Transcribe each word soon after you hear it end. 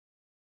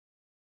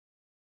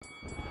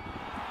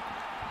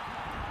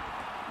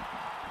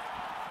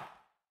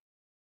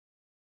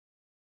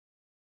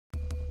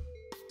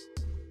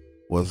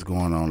What's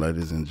going on,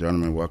 ladies and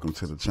gentlemen? Welcome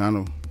to the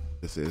channel.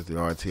 This is the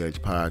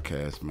RTH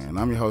podcast, man.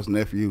 I'm your host,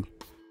 Nephew,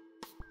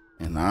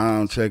 and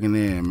I'm checking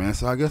in, man.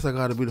 So I guess I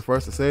gotta be the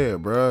first to say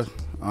it, bruh.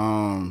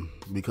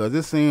 Because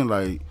it seems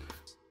like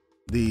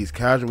these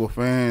casual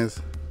fans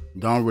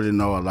don't really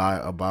know a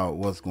lot about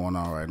what's going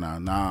on right now.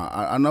 Now,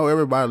 I know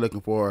everybody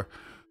looking for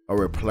a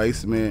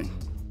replacement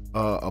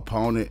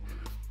opponent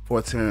for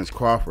Terrence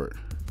Crawford.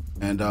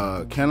 And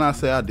can I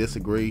say I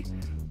disagree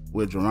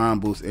with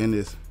Jaron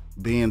Ennis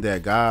being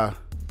that guy?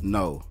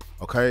 No.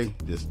 Okay?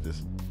 Just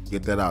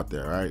get that out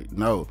there, right?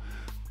 No.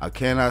 I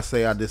cannot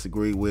say I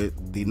disagree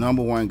with the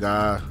number one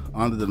guy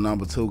under the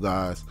number two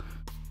guys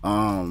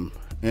in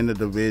the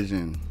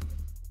division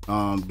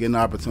getting the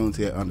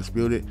opportunity at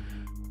Undisputed.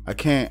 I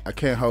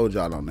can't hold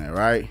y'all on that,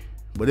 right?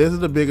 But is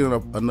it a big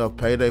enough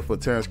payday for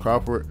Terrence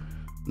Crawford?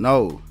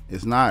 No,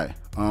 it's not.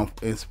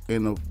 It's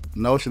in the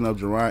notion of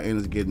Jaron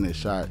Ennis getting this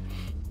shot.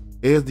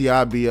 Is the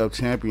IBF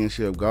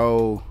championship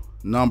goal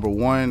number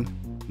one?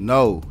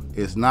 No,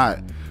 it's not.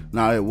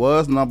 Now, it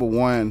was number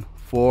one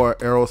for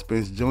Errol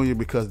Spence Jr.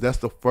 because that's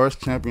the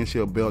first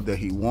championship belt that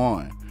he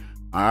won.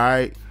 All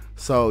right.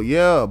 So,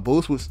 yeah,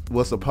 Boost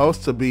was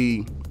supposed to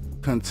be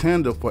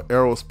contender for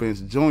Errol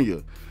Spence Jr.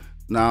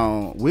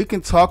 Now, we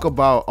can talk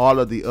about all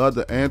of the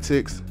other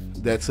antics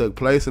that took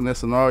place in this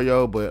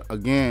scenario, but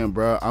again,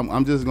 bro,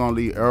 I'm just going to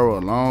leave Errol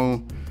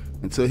alone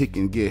until he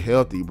can get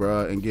healthy,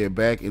 bro, and get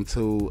back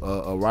into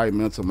a right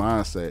mental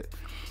mindset.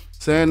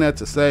 Saying that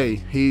to say,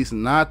 he's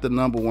not the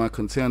number one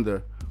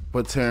contender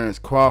for Terrence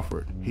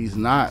Crawford. He's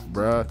not,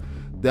 bro.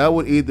 That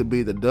would either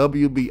be the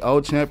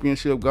WBO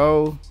championship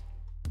goal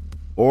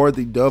or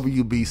the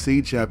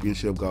WBC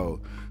championship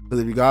goal. Because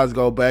if you guys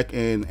go back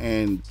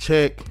and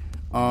check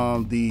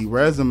the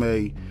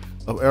resume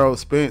of Errol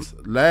Spence,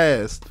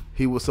 last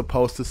he was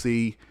supposed to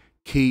see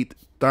Keith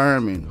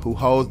Thurman, who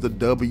holds the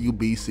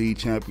WBC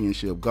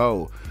championship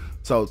gold.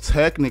 So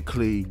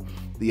technically,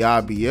 the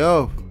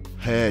IBF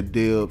had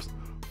dibs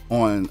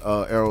on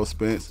Errol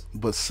Spence,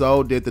 but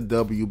so did the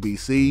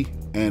WBC,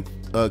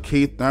 and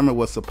Keith Thurman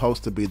was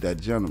supposed to be that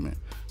gentleman.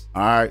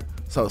 All right.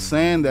 So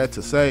saying that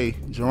to say,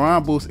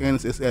 Jaron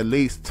Ennis is at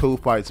least 2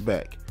 fights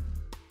back.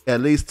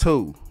 At least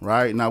 2,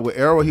 right? Now with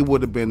Errol, he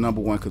would have been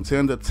number one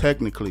contender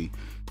technically,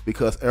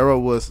 because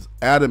Errol was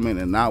adamant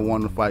and not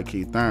wanting to fight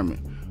Keith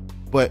Thurman.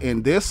 But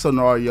in this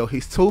scenario,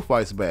 he's 2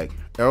 fights back.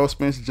 Errol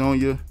Spence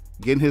Jr.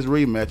 getting his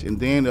rematch, and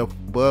then if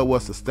Bud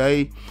was to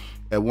stay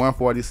at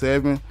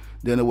 147,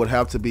 then it would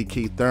have to be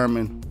Keith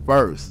Thurman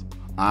first.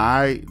 All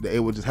right, it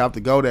would just have to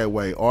go that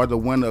way, or the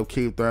winner of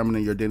Keith Thurman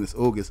and your Dennis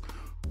Ugas.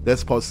 They're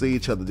supposed to see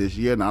each other this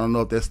year, and I don't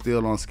know if they're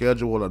still on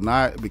schedule or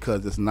not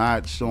because it's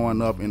not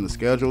showing up in the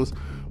schedules.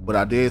 But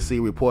I did see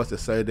reports that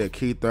say that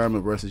Keith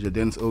Thurman versus your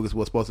Dennis Ugas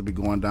was supposed to be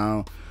going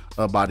down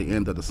by the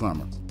end of the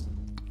summer.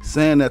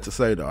 Saying that to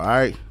say though, all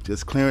right,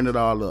 just clearing it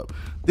all up.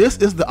 This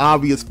is the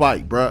obvious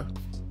fight, bruh.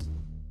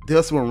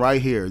 This one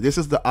right here. This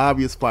is the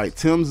obvious fight.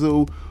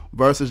 Tszyu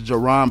versus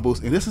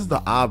Jaron and this is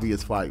the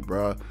obvious fight,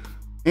 bruh.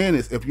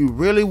 Ennis, if you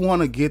really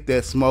want to get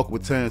that smoke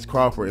with Terrence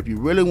Crawford, if you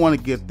really want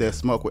to get that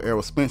smoke with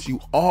Errol Spence, you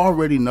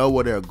already know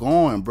where they're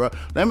going, bruh.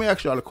 Let me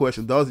ask y'all a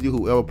question. Those of you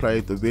who ever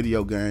played the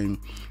video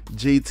game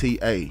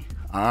GTA,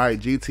 all right,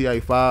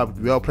 GTA 5, if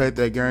you ever played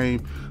that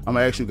game, I'm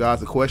gonna ask you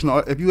guys a question.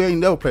 Or if you ain't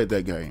never played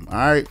that game, all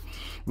right,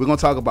 we're gonna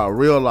talk about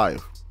real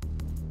life.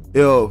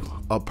 If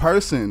a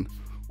person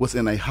was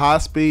in a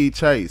high-speed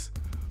chase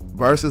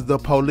versus the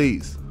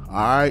police, all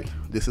right,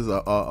 this is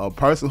a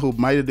person who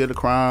might have did a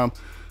crime.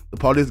 The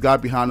police got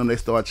behind them. They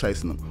started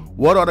chasing them.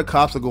 What are the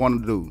cops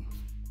going to do?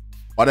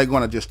 Are they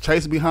going to just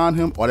chase behind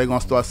him, or are they going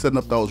to start setting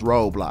up those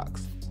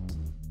roadblocks?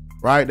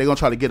 Right? They're going to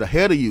try to get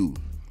ahead of you.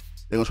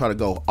 They're going to try to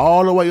go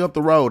all the way up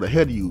the road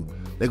ahead of you.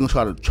 They're going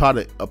to try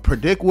to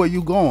predict where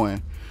you're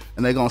going,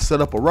 and they're going to set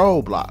up a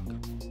roadblock.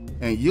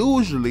 And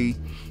usually,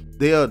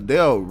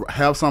 they'll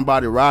have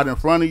somebody ride in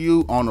front of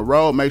you on the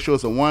road, make sure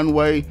it's a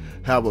one-way,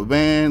 have a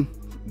van,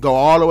 go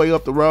all the way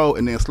up the road,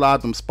 and then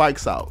slide them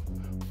spikes out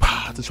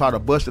to try to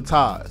bust the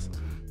tires.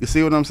 You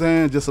see what I'm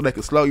saying? Just so they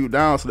can slow you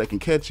down, so they can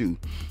catch you.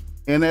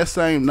 In that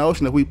same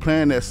notion, if we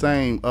playing that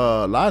same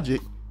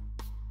logic,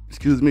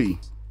 excuse me,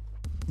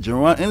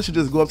 Jaron Ennis should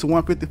just go up to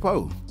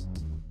 154.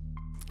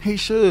 He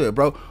should,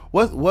 bro.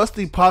 What's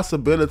the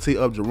possibility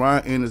of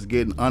Jaron Ennis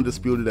getting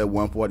undisputed at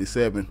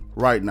 147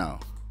 right now?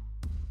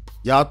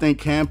 Y'all think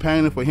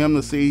campaigning for him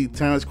to see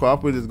Terrence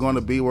Crawford is going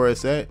to be where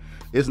it's at?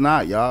 It's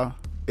not, y'all.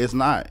 It's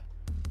not.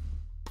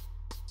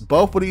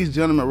 Both of these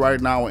gentlemen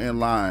right now are in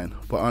line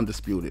for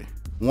undisputed.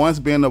 One's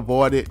being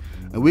avoided,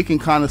 and we can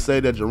kind of say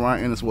that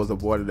Jaron Ennis was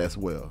avoided as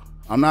well.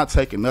 I'm not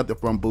taking nothing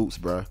from Boots,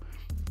 bro.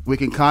 We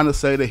can kind of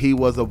say that he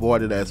was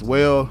avoided as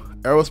well.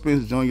 Errol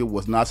Spence Jr.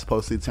 was not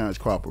supposed to see Terrence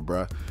Crawford,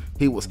 bro.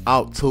 He was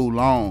out too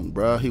long,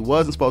 bro. He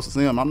wasn't supposed to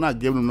see him. I'm not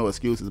giving him no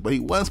excuses, but he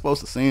wasn't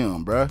supposed to see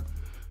him, bro.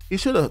 He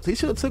should have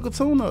took a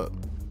tune-up.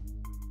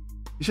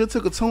 You should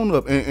have took a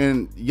tune-up,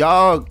 and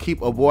y'all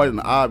keep avoiding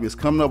the obvious,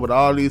 coming up with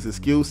all these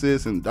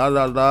excuses and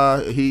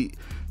da-da-da.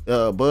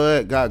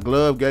 Bud got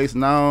glove gates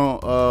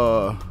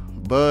now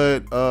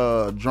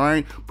Bud,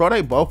 Drain. Bro,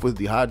 they both was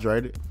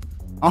dehydrated.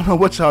 I don't know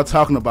what y'all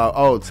talking about.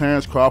 Oh,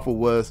 Terrence Crawford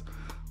was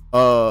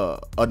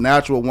a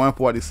natural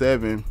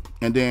 147,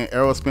 and then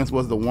Errol Spence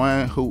was the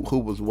one who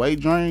was weight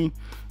drained.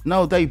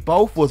 No, they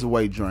both was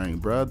weight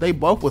drained, bro. They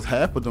both was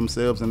half of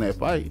themselves in that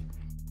fight.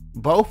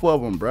 Both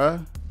of them, bro.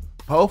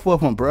 Both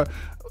of them, bro.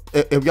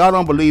 If y'all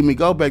don't believe me,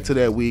 go back to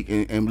that week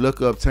and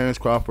look up Terrence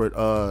Crawford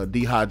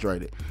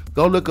dehydrated.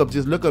 Go look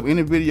up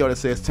any video that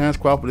says Terrence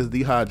Crawford is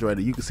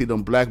dehydrated. You can see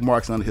them black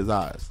marks under his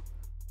eyes.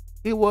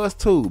 He was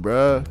too,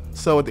 bruh.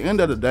 So at the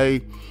end of the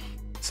day,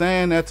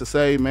 saying that to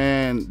say,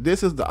 man,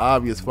 this is the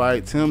obvious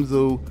fight.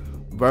 Tszyu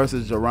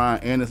versus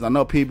Jaron Ennis. I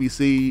know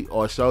PBC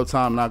or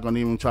Showtime not going to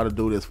even try to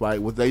do this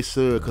fight, which they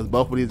should, because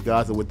both of these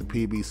guys are with the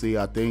PBC.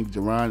 I think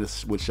Jaron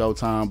is with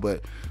Showtime,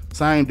 but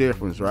same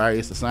difference, right?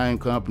 It's the same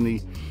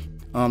company.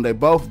 They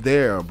both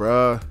there,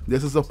 bruh.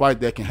 This is a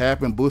fight that can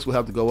happen. Boots will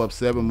have to go up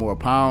 7 more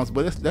pounds,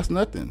 but that's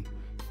nothing.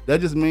 That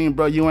just means,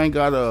 bro, you ain't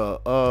gotta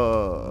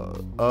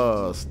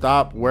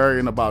stop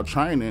worrying about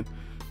training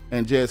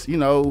and just, you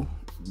know,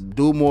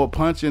 do more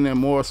punching and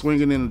more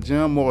swinging in the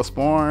gym, more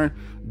sparring,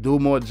 do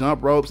more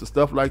jump ropes and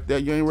stuff like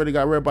that. You ain't really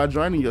got to worry about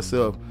draining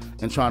yourself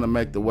and trying to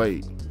make the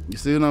weight. You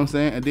see what I'm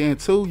saying? And then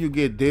two, you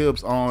get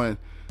dibs on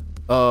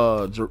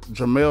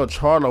Jermell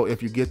Charlo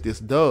if you get this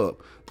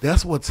dub.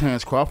 That's what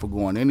Terrence Crawford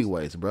going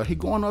anyways, bro. He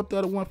going up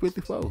there to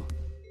 154.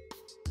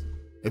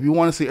 If you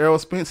want to see Errol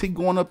Spence, he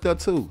going up there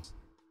too.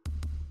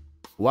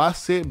 Why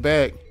sit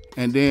back?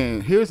 And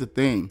then here's the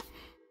thing.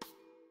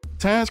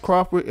 Terrence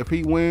Crawford, if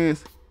he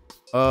wins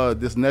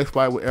this next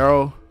fight with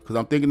Errol, because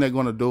I'm thinking they're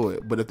going to do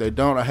it, but if they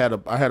don't, I had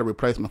a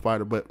replacement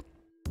fighter. But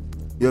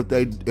if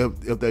they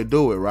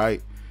do it,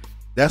 right,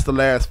 that's the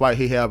last fight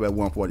he have at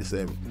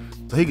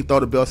 147. So he can throw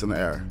the belts in the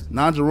air.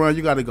 Now, Jaron,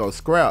 you got to go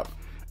scrap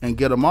and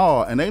get them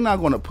all, and they're not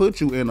going to put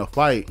you in a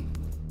fight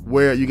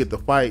where you get to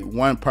fight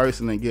one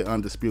person and get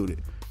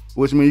undisputed,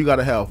 which means you got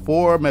to have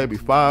 4, maybe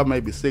 5,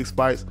 maybe 6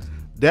 fights.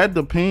 That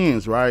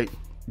depends, right?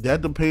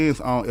 That depends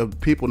on if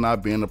people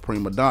not being a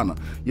prima donna.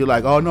 You're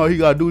like, oh no, he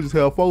gotta do just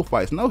have 4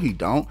 fights. No, he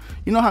don't.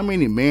 You know how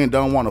many men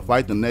don't want to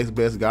fight the next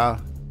best guy?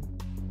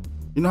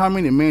 You know how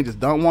many men just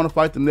don't want to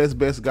fight the next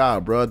best guy,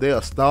 bro?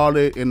 They'll stall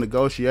it in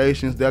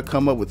negotiations. They'll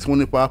come up with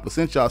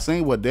 25%. Y'all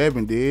seen what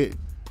Devin did.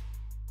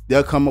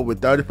 They'll come up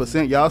with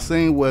 30%. Y'all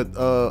seen what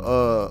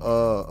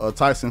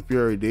Tyson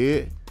Fury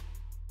did.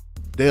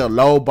 They'll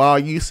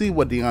lowball you. You see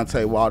what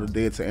Deontay Wilder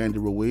did to Andy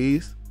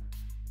Ruiz.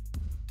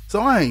 So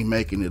I ain't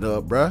making it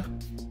up, bruh.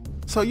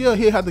 So yeah,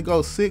 he'll have to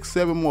go 6,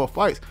 7 more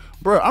fights.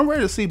 Bruh, I'm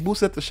ready to see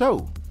Boots at the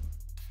show.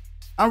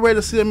 I'm ready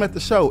to see him at the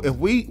show. If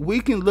we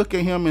can look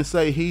at him and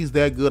say he's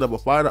that good of a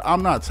fighter,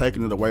 I'm not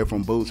taking it away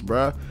from Boots,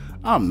 bruh.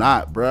 I'm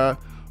not, bruh.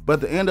 But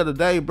at the end of the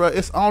day, bruh,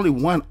 it's only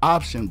one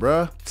option,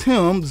 bruh.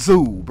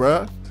 Tszyu,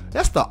 bruh.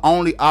 That's the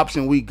only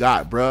option we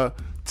got, bruh.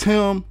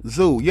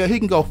 Tszyu. Yeah, he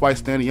can go fight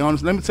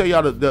Stanionis. Let me tell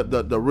y'all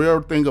the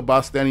real thing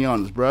about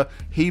Stanionis, bruh.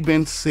 He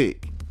been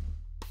sick.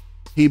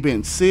 He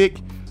been sick.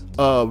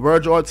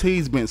 Virgil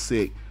Ortiz been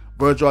sick.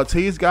 Virgil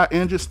Ortiz got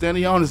injured.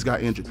 Stanionis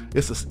got injured.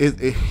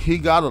 He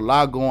got a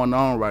lot going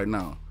on right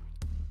now.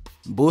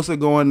 Booster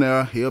going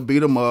there. He'll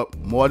beat him up.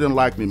 More than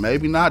likely.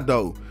 Maybe not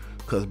though.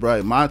 Because,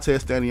 bro,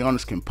 Montez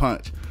Stanionis can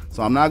punch.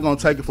 So I'm not going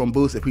to take it from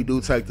Boost if he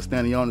do take the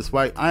Stanionis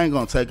fight. I ain't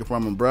going to take it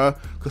from him, bro.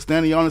 Because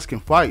Stanionis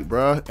can fight,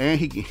 bro. And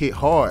he can hit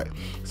hard.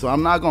 So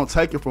I'm not going to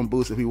take it from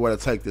Boost if he were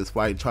to take this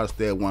fight and try to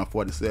stay at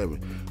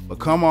 147. But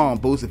come on,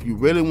 Boost. If you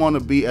really want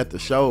to be at the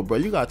show, bro,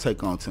 you got to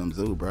take on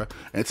Tszyu, bro.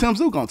 And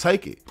Tszyu going to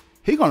take it.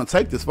 He going to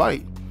take this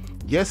fight.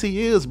 Yes,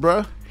 he is,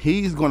 bro.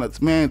 He's going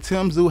to, man,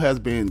 Tszyu has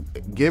been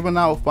giving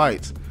out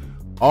fights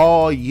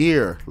all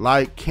year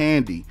like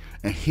candy.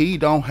 And he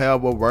don't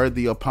have a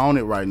worthy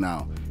opponent right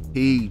now.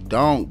 He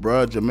don't,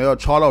 bro. Jermell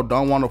Charlo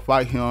don't want to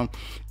fight him,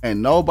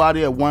 and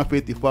nobody at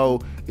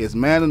 154 is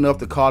man enough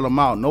to call him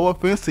out. No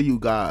offense to you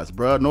guys,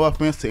 bro. No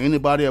offense to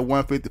anybody at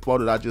 154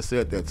 that I just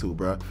said that to,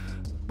 bro.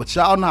 But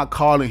y'all not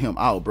calling him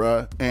out,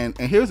 bro. And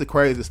here's the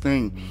craziest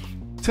thing: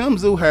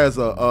 Tszyu has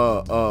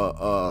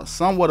a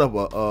somewhat of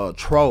a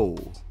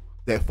troll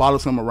that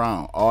follows him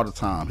around all the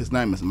time. His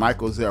name is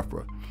Michael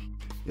Zephyr.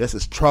 That's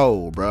his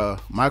troll, bro.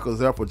 Michael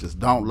Zephyr just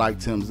don't like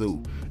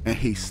Tszyu. And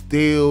he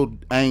still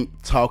ain't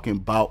talking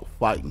about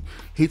fighting.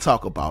 He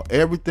talk about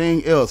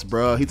everything else,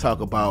 bro. He talk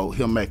about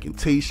him making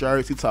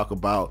t-shirts. He talk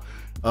about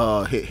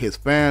his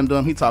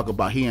fandom. He talk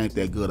about he ain't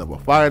that good of a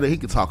fighter. He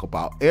can talk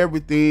about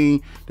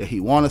everything that he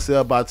want to say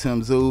about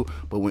Tszyu.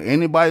 But when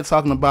anybody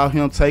talking about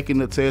him taking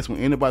the test, when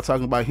anybody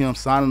talking about him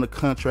signing the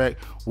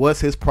contract, what's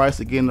his price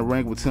to get in the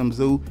ring with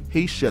Tszyu,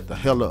 he shut the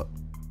hell up.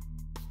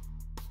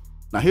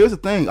 Now here's the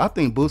thing. I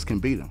think Boost can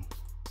beat him.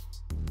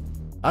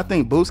 I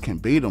think Boost can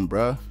beat him,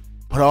 bro.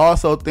 But I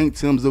also think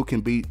Tszyu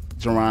can beat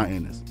Jaron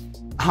Ennis.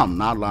 I'm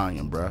not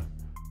lying, bro.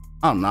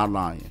 I'm not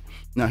lying.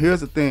 Now,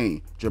 here's the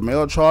thing.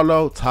 Jermell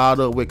Charlo tied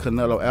up with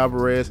Canelo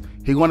Alvarez.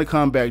 He's going to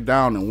come back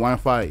down in one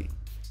fight.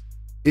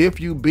 If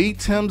you beat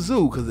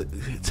Tszyu, because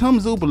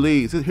Tszyu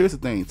believes, here's the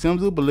thing.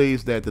 Tszyu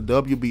believes that the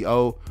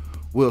WBO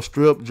will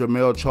strip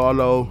Jermell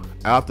Charlo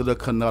after the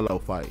Canelo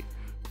fight.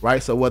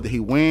 right? So whether he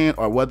win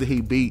or whether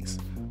he beats,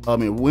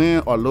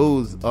 win or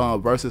lose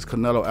versus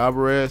Canelo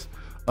Alvarez,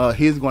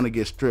 he's going to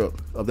get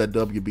stripped of that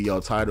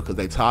WBO title because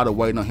they tired of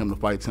waiting on him to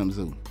fight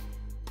Tszyu,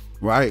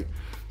 right?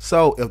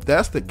 So if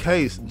that's the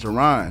case,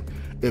 Jaron,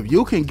 if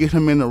you can get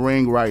him in the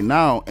ring right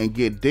now and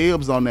get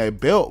dibs on that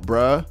belt,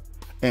 bruh,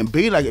 and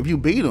be like, if you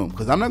beat him,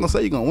 because I'm not gonna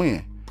say you're gonna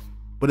win,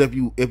 but if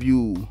you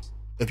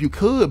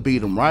could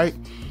beat him, right,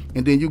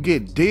 and then you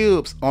get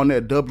dibs on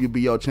that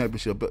WBO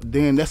championship,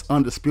 then that's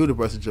undisputed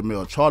versus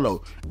Jermell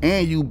Charlo,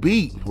 and you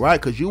beat, right,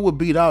 because you would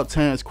beat out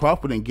Terrence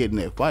Crawford and get in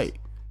that fight.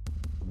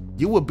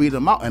 You would beat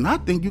him out, and I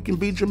think you can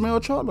beat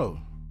Jermell Charlo.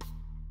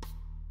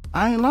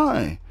 I ain't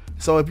lying.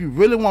 So if you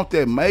really want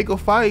that mega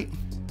fight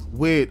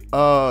with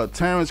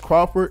Terrence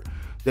Crawford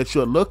that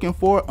you're looking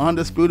for,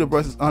 undisputed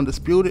versus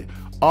undisputed,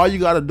 all you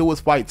got to do is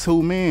fight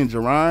two men,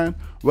 Jaron,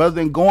 rather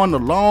than going the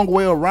long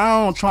way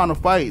around trying to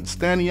fight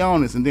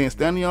Stanionis, and then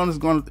Stanionis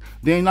going to,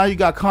 then now you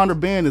got Conor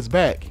Benn is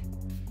back.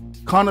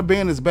 Conor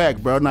Benn is back,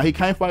 bro. Now he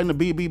can't fight in the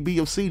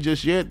BBBFC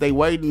just yet. They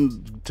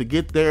waiting to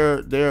get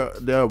their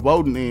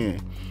voting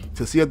in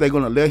to see if they're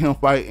going to let him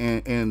fight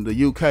in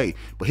the UK.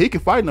 But he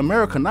can fight in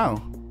America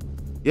now.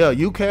 Yeah,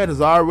 UK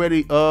has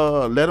already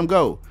let him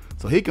go.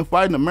 So he can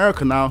fight in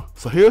America now.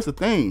 So here's the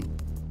thing.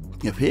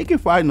 If he can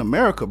fight in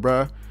America,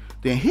 bruh,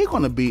 then he's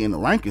going to be in the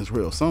rankings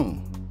real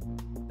soon.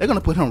 They're going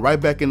to put him right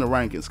back in the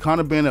rankings.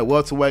 Conor Benn at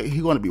welterweight,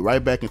 he's going to be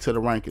right back into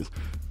the rankings.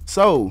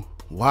 So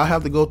why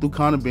have to go through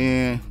Conor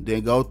Benn,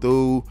 then go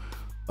through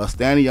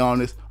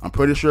Stanionis? I'm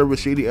pretty sure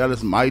Rashidi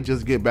Ellis might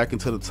just get back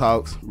into the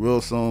talks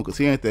real soon because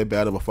he ain't that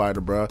bad of a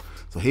fighter, bruh.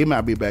 So he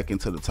might be back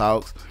into the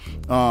talks.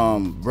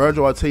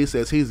 Virgil Ortiz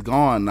says he's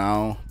gone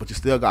now, but you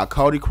still got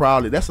Cody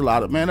Crowley. That's a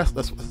lot of, man,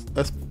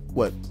 that's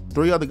what,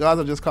 3 other guys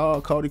I just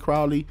called? Cody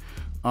Crowley,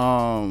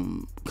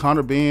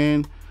 Conor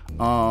Benn,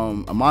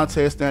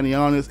 Montez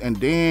Stanionis, and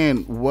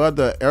then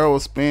whether Errol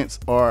Spence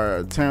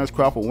or Terrence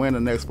Crawford win the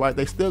next fight,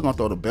 they still gonna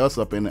throw the belts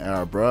up in the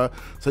air, bruh.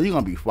 So you're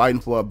gonna be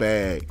fighting for a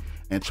bag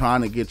and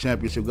trying to get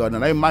championship gold. Now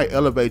they might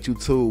elevate you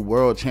to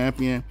world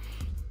champion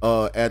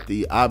at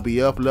the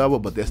IBF level,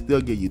 but they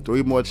still give you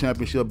 3 more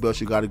championship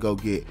belts you got to go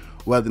get,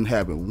 rather than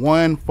having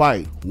one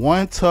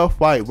tough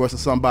fight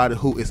versus somebody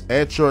who is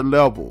at your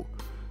level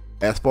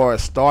as far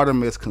as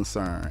stardom is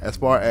concerned, as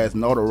far as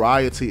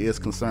notoriety is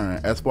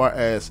concerned, as far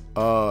as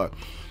a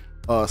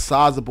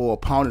sizable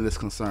opponent is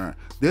concerned.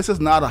 This is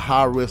not a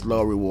high risk,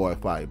 low reward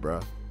fight, bro.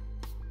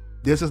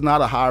 This is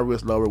not a high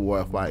risk, low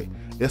reward fight.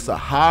 It's a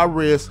high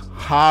risk,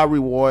 high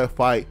reward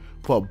fight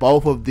for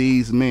both of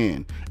these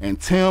men. And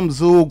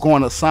Tszyu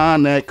going to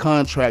sign that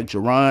contract,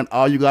 Jaron.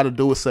 All you got to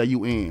do is say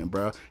you in,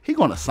 bro. He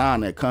going to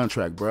sign that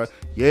contract, bro.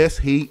 Yes,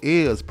 he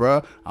is,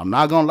 bro. I'm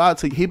not going to lie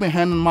to you. He been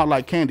handing them out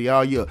like candy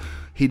all year.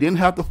 He didn't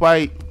have to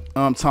fight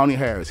Tony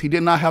Harris. He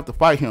did not have to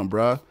fight him,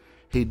 bro.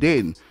 He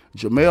didn't.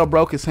 Jamel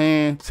broke his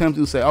hand.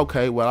 Tszyu said,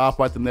 okay, well, I'll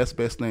fight the next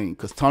best thing.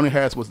 Because Tony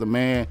Harris was the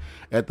man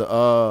at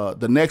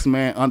the next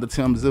man under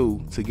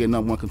Tszyu to get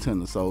 #1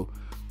 contender. So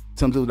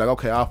Tszyu was like,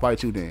 okay, I'll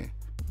fight you then.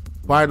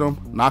 Fight him,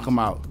 knock him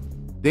out.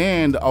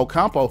 Then the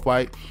Ocampo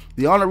fight,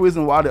 the only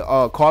reason why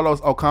the Carlos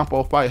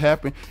Ocampo fight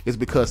happened is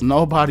because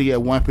nobody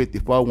at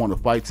 154 want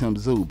to fight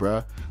Tszyu,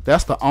 bruh.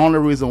 That's the only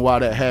reason why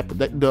that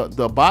happened.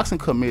 The boxing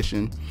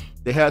commission,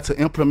 they had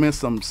to implement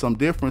some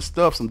different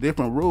stuff, some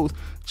different rules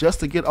just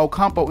to get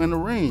Ocampo in the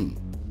ring.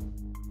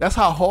 That's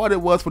how hard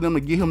it was for them to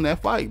get him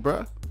that fight,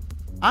 bruh.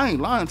 I ain't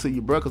lying to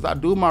you, bruh, because I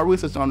do my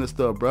research on this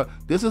stuff, bruh.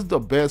 This is the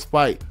best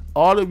fight.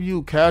 All of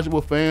you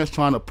casual fans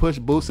trying to push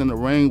Boots in the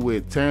ring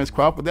with Terrence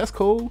Crawford, that's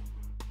cool.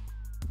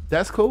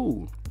 That's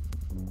cool.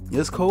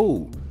 It's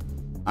cool.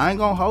 I ain't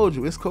gonna hold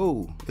you. It's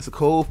cool. It's a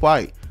cool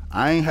fight.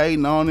 I ain't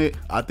hating on it.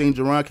 I think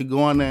Jaron can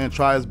go in there and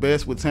try his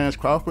best with Terrence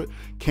Crawford.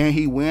 Can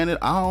he win it?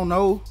 I don't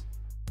know.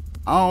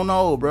 I don't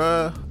know,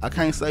 bruh. I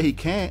can't say he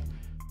can't.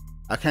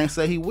 I can't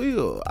say he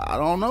will. I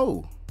don't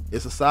know.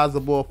 It's a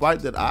sizable fight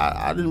that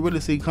I didn't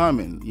really see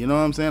coming. You know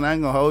what I'm saying? I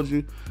ain't gonna hold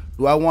you.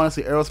 Do I want to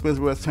see Errol Spence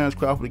versus Terrence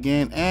Crawford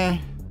again?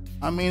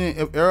 I mean,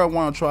 if Errol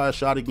want to try a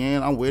shot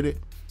again, I'm with it.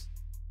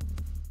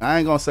 I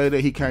ain't gonna say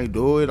that he can't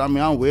do it. I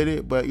mean, I'm with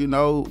it, but you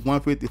know,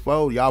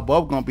 154, y'all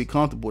both gonna be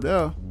comfortable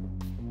there.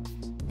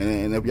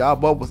 And if y'all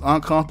both was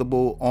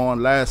uncomfortable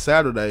on last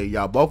Saturday,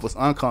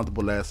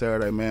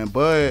 man.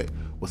 Bud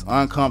was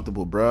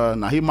uncomfortable, bruh.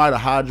 Now, he might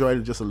have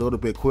hydrated just a little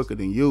bit quicker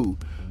than you,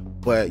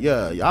 but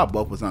yeah, y'all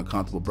both was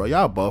uncomfortable, bro.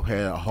 Y'all both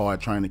had a hard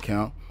training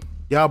camp.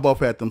 Y'all both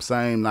had them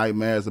same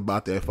nightmares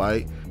about that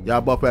fight. Y'all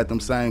both had them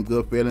same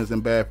good feelings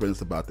and bad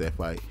feelings about that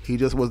fight. He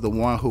just was the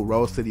one who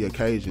rose to the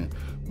occasion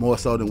more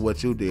so than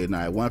what you did.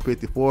 Now, at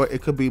 154,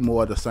 it could be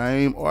more of the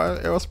same, or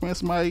Errol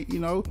Spence might, you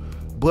know,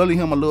 bully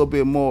him a little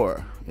bit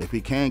more if he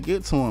can't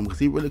get to him, because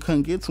he really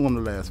couldn't get to him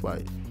the last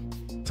fight.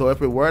 So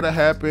if it were to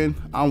happen,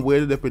 I'm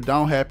with it. If it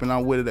don't happen,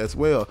 I'm with it as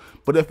well.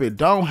 But if it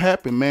don't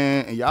happen,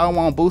 man, and y'all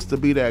want Boots to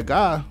be that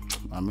guy,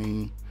 I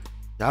mean,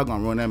 y'all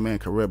gonna ruin that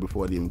man's career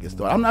before it even gets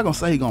started. I'm not gonna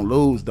say he gonna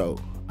lose, though.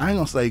 I ain't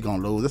gonna say he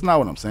gonna lose. That's not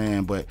what I'm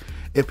saying. But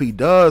if he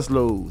does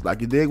lose,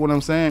 like, you dig what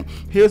I'm saying?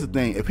 Here's the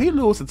thing. If he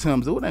loses to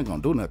Tszyu, it ain't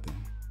gonna do nothing.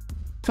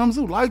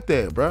 Tszyu like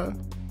that, bruh.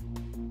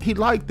 he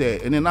like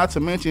that. And then not to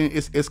mention,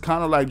 it's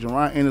kind of like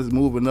Jaron Ennis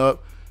moving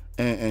up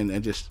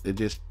and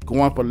just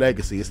going for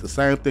legacy. It's the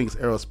same thing as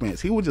Errol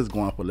Spence. He was just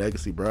going for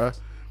legacy, bruh.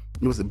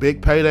 It was a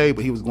big payday,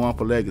 but he was going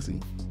for legacy.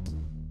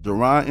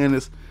 Jaron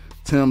Ennis,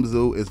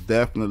 Tszyu is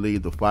definitely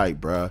the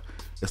fight, bruh.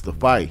 It's the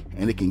fight.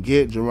 And it can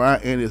get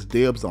Jaron Ennis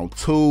dibs on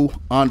 2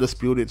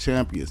 undisputed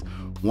champions.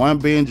 One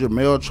being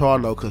Jermell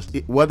Charlo, because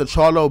whether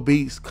Charlo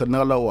beats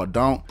Canelo or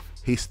don't,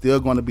 he's still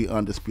going to be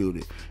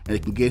undisputed. And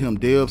it can get him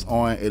dibs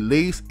on at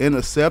least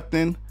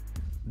intercepting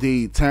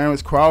the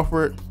Terrence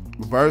Crawford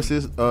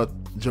versus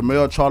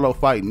Jermell Charlo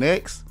fight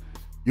next.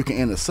 You can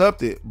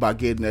intercept it by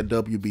getting that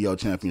WBO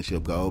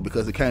championship gold,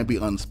 because it can't be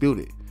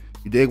undisputed.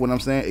 You dig what I'm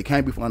saying? It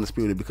can't be for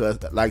undisputed,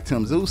 because like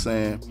Tszyu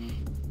saying,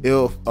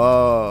 if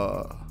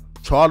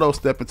Charlo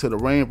step into the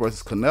ring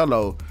versus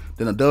Canelo,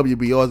 then the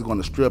WBO is going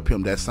to strip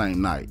him that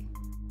same night.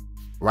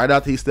 Right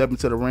after he stepped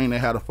into the ring, they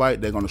had a fight,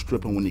 they're going to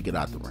strip him when he get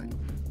out the ring.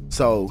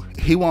 So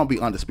he won't be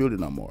undisputed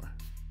no more.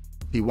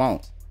 He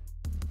won't.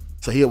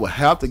 So he will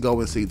have to go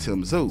and see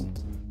Tszyu.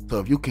 So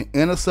if you can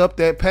intercept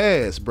that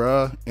pass,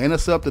 bruh,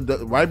 intercept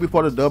right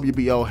before the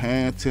WBO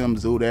hand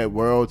Tszyu that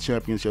world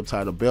championship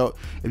title belt.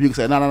 If you can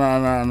say, no,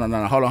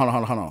 hold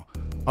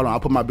on, I'll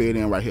put my bid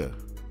in right here.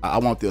 I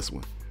want this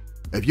one.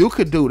 If you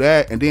could do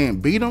that and then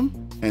beat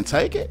him and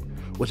take it,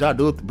 which I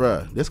do,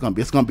 bruh, it's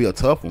gonna be a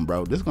tough one,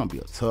 bro. This is gonna be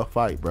a tough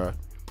fight, bruh.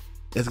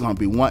 It's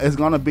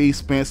gonna be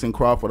Spence and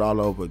Crawford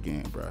all over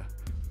again, bruh.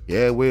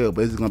 Yeah, it will,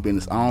 but it's gonna be in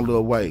its own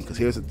little way. Because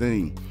here's the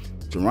thing,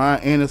 Jaron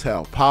Ennis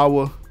has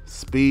power,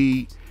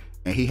 speed,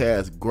 and he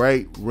has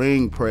great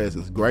ring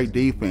presence, great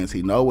defense.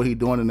 He know what he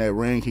doing in that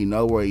ring. He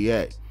know where he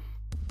at.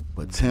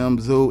 But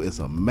Tszyu is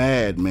a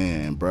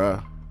madman,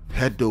 bruh.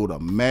 That dude a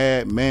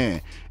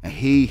madman, and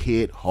he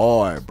hit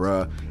hard,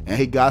 bruh. And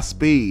he got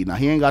speed. Now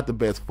he ain't got the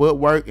best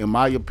footwork, in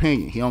my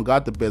opinion. He don't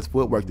got the best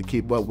footwork to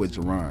keep up with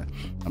Jaron.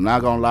 I'm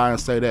not gonna lie and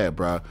say that,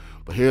 bruh.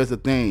 But here's the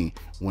thing: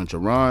 when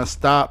Jaron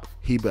stop,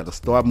 he better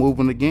start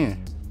moving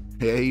again.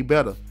 Yeah, he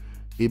better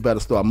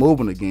start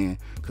moving again.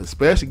 Cause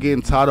especially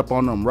getting tied up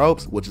on them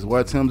ropes, which is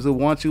where Tszyu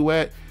wants you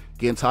at.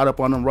 Getting tied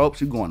up on them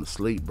ropes, you going to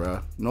sleep,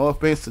 bruh. No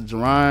offense to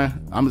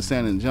Jaron. I'm just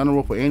saying in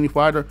general for any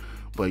fighter.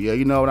 But yeah,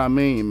 you know what I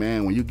mean,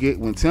 man. When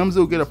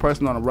Tszyu get a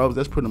person on the ropes,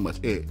 that's pretty much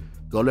it.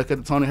 Go look at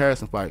the Tony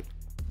Harrison fight.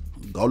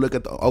 Go look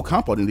at the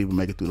Ocampo didn't even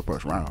make it through the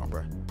first round,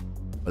 bro.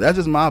 But that's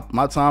just my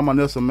time on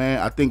this one, man.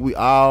 I think we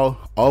all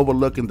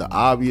overlooking the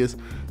obvious.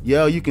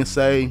 Yeah, you can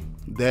say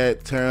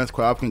that Terrence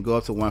Crawford can go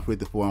up to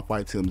 154 and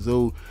fight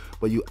Tszyu,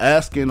 but you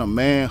asking a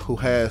man who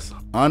has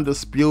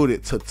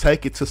undisputed to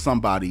take it to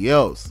somebody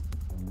else.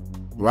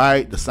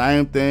 Right? The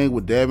same thing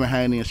with Devin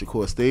Haney and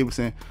Shakur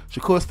Stevenson.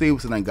 Shakur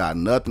Stevenson ain't got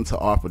nothing to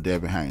offer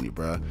Devin Haney,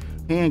 bro.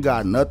 He ain't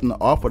got nothing to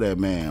offer that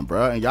man,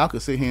 bro. And y'all can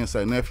sit here and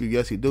say, nephew,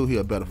 yes, he do. He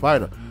a better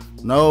fighter.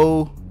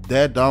 No,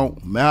 that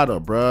don't matter,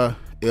 bro.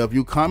 If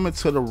you come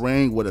into the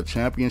ring with a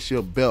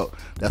championship belt,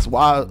 that's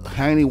why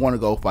Haney want to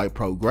go fight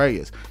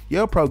Prograis.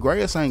 Yeah,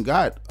 Prograis ain't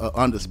got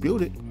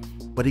undisputed,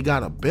 but he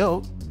got a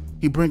belt.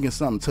 He bringing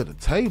something to the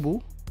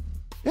table.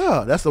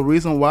 Yeah, that's the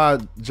reason why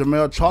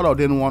Jermell Charlo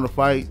didn't want to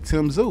fight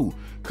Tszyu,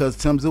 because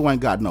Tszyu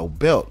ain't got no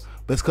belt.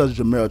 But it's because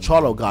Jermell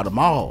Charlo got them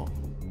all.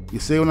 You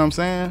see what I'm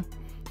saying?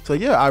 So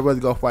yeah, I'd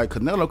rather go fight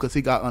Canelo because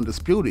he got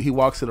undisputed. He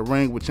walks to the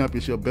ring with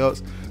championship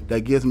belts.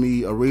 That gives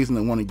me a reason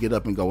to want to get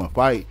up and go and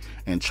fight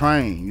and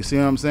train. You see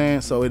what I'm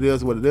saying? So it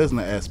is what it is in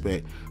that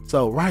aspect.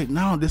 So right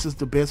now, this is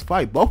the best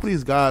fight. Both of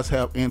these guys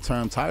have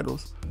interim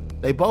titles.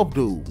 They both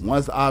do.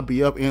 One's the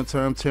IBF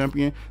interim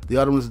champion. The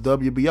other one's the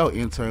WBO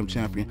interim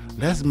champion.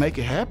 Let's make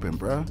it happen,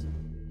 bro.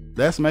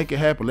 Let's make it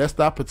happen. Let's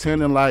stop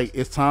pretending like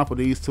it's time for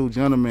these two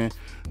gentlemen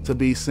to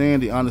be seeing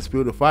the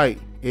undisputed fight.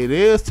 It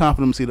is time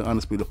for them to see the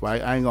undisputed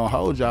fight. I ain't gonna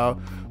hold y'all,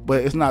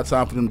 but it's not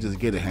time for them to just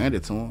get it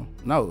handed to them.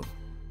 No.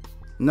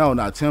 Now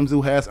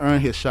Tszyu has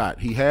earned his shot.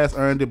 He has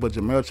earned it, but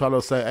Jermell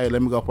Charlo say, hey,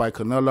 let me go fight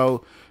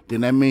Canelo.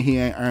 Then that means he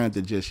ain't earned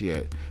it just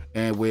yet.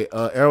 And with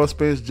Jaron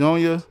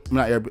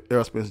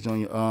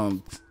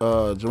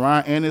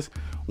Ennis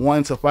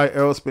wanting to fight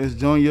Errol Spence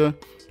Jr.,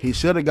 he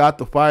should have got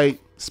the fight.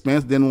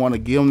 Spence didn't want to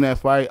give him that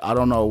fight. I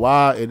don't know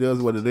why. It is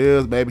what it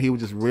is. Maybe he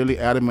was just really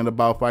adamant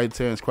about fighting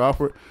Terrence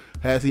Crawford.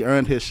 Has he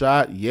earned his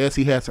shot? Yes,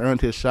 he has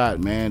earned his shot,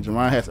 man.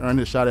 Jaron has earned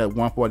his shot at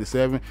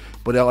 147.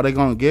 But are they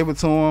going to give it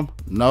to him?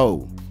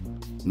 No.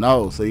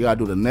 So you got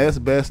to do the next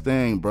best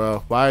thing, bro.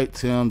 Fight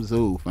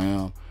Tszyu,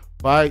 fam.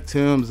 Fight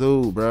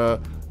Tszyu, bro.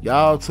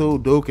 Y'all two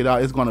duke it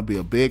out. It's going to be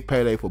a big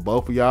payday for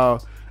both of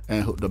y'all.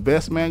 And the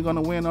best man going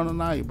to win on the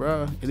night,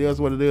 bro. It is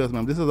what it is,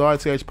 man. This is the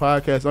RTH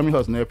Podcast. I'm your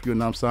host, Nephew,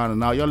 and I'm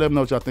signing out. Y'all let me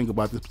know what y'all think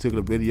about this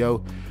particular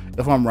video.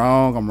 If I'm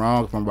wrong, I'm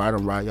wrong. If I'm right,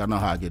 I'm right. Y'all know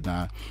how I get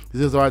down.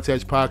 This is the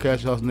RTH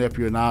Podcast. Your host,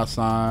 Nephew, and I'll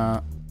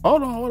sign.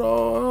 Hold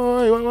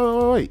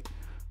on. Wait.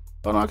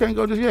 Hold on, I can't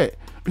go just yet.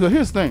 Because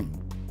here's the thing.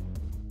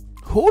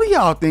 Who do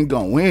y'all think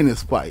gonna win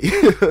this fight?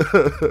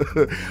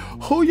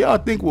 Who y'all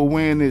think will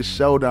win this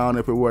showdown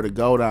if it were to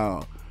go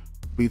down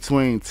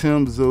between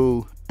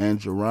Tszyu and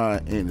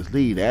Jaron Ennis.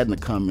 Leave that in the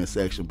comment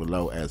section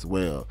below as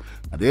well.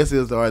 Now, this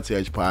is the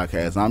RTH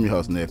Podcast. I'm your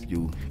host,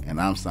 Nephew, and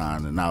I'm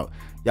signing out.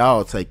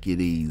 Y'all take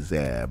it easy,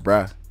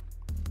 bruh.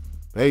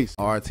 Peace.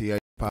 RTH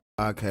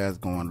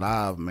Podcast going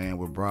live, man,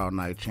 with BRWAL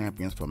Night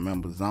Champions for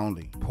members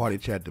only. Party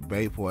chat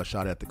debate for a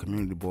shot at the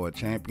community board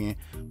champion.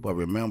 But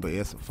remember,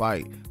 it's a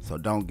fight, so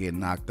don't get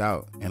knocked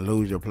out and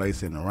lose your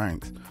place in the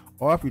ranks.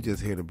 Or if you're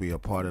just here to be a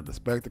part of the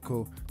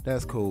spectacle,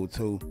 that's cool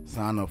too.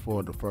 Sign up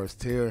for the first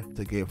tier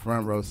to get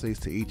front row seats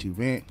to each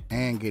event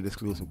and get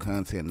exclusive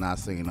content not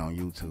seen on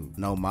YouTube.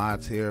 No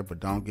mod tier, but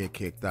don't get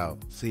kicked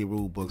out. See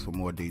rule books for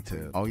more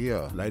details. Oh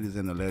yeah, ladies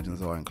and the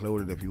legends are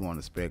included if you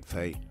want to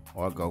spectate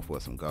or go for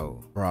some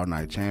gold. BRWAL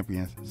Night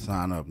Champions,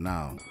 sign up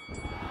now.